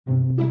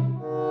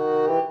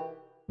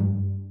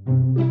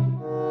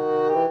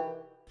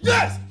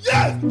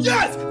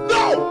Yes!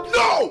 No!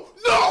 No!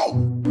 No!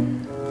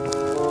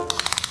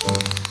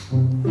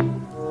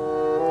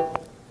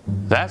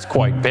 That's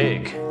quite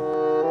big.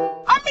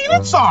 I mean,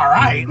 it's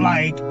alright,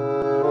 like...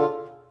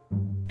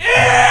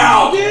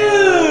 Ew!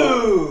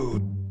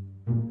 Dude!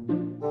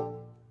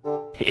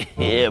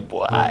 Yeah,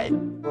 boy.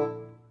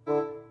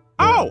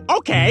 Oh,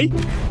 okay.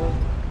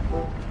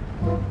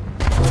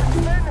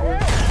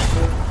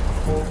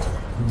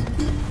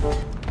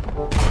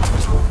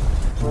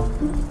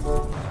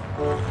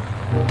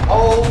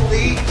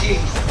 Holy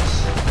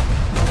Jesus.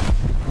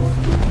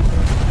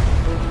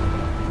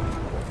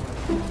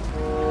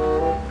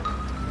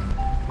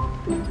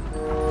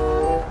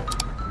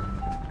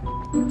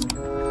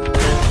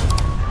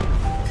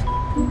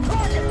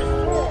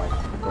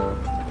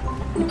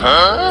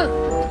 Huh?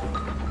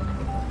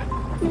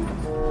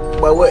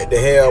 Boy, what the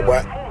hell,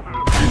 boy?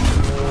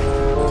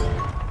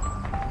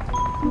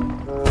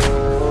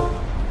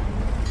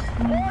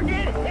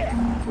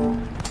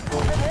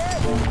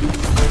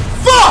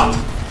 Fuck!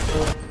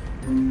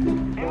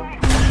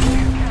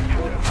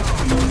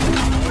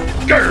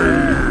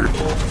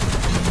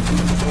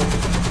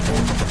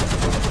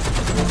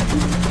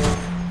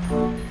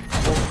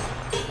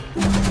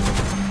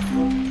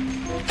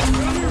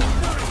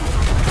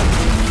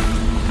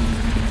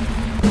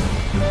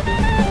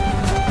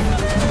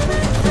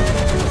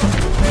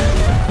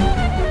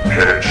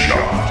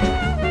 Headshot.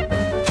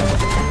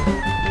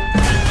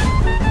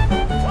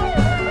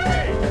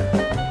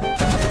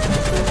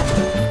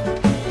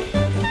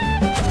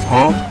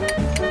 Huh?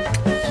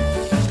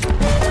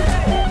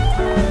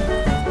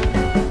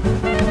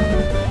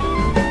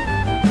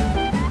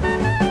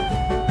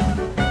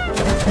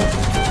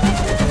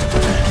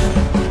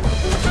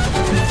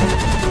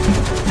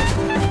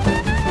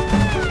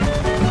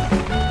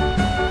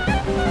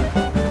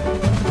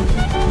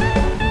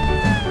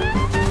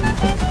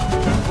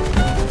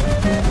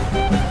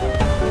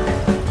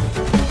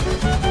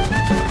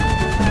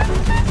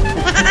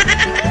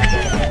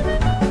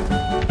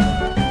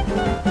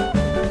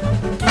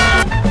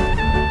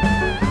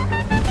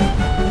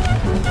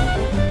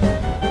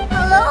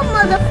 Hello,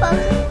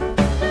 motherfucker.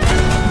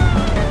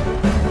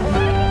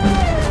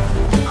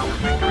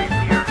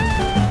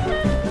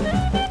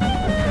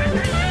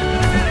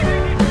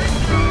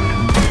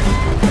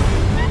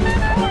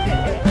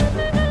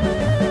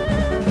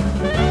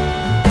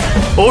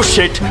 Oh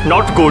shit,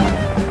 not good.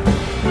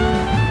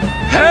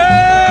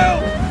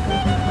 Help!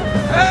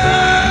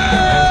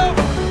 Help!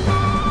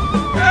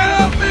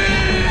 Help me!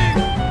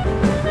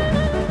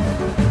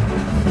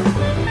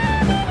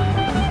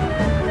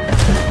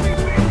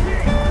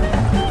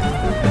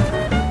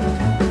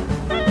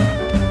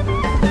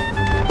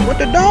 What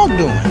the dog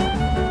doing?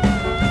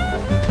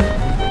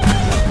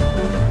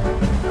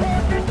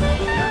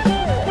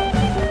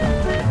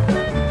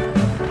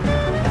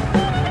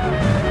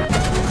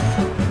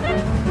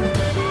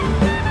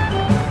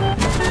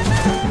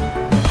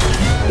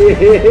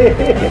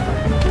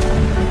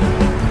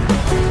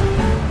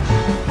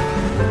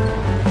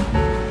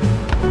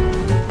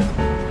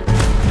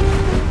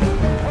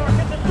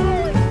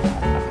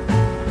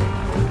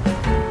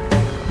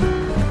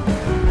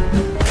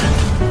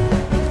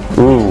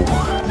 Ooh.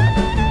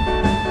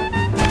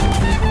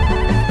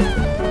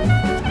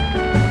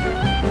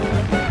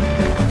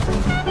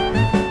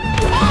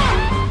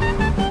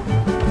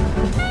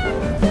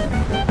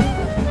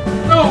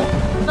 No!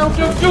 No,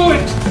 don't do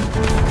it!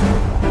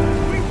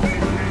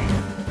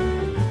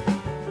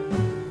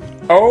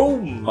 Oh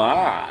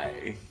my.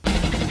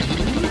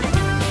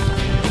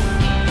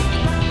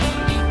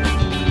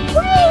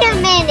 Wait a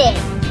minute.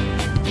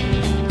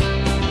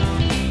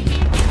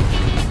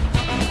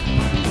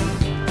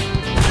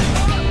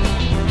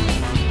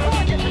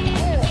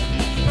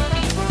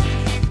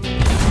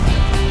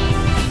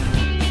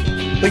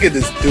 Look at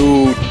this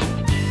dude.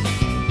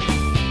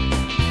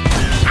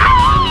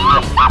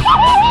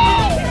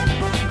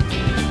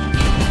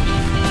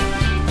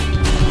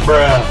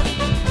 Bruh.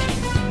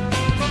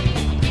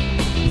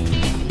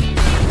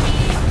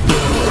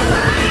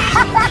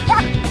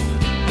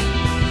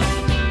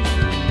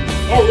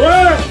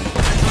 Alright!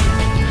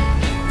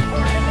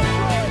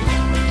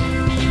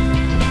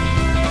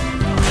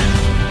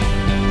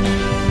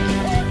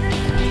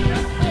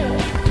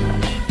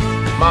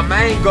 My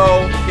main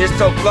goal is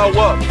to blow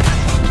up.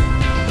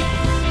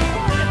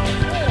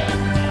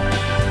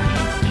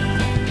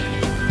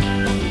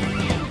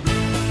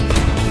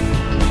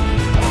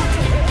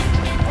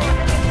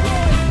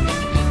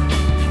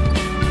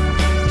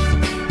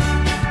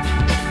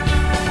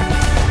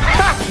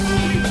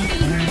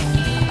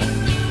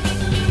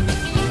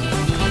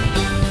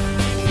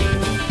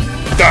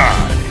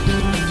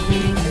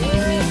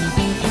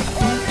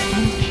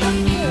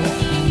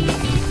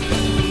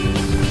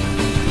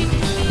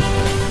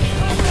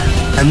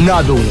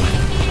 Another one.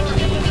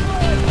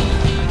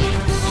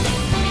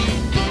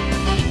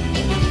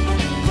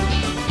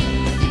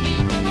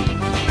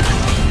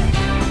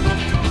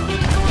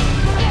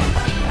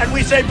 And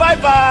we say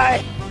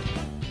bye-bye.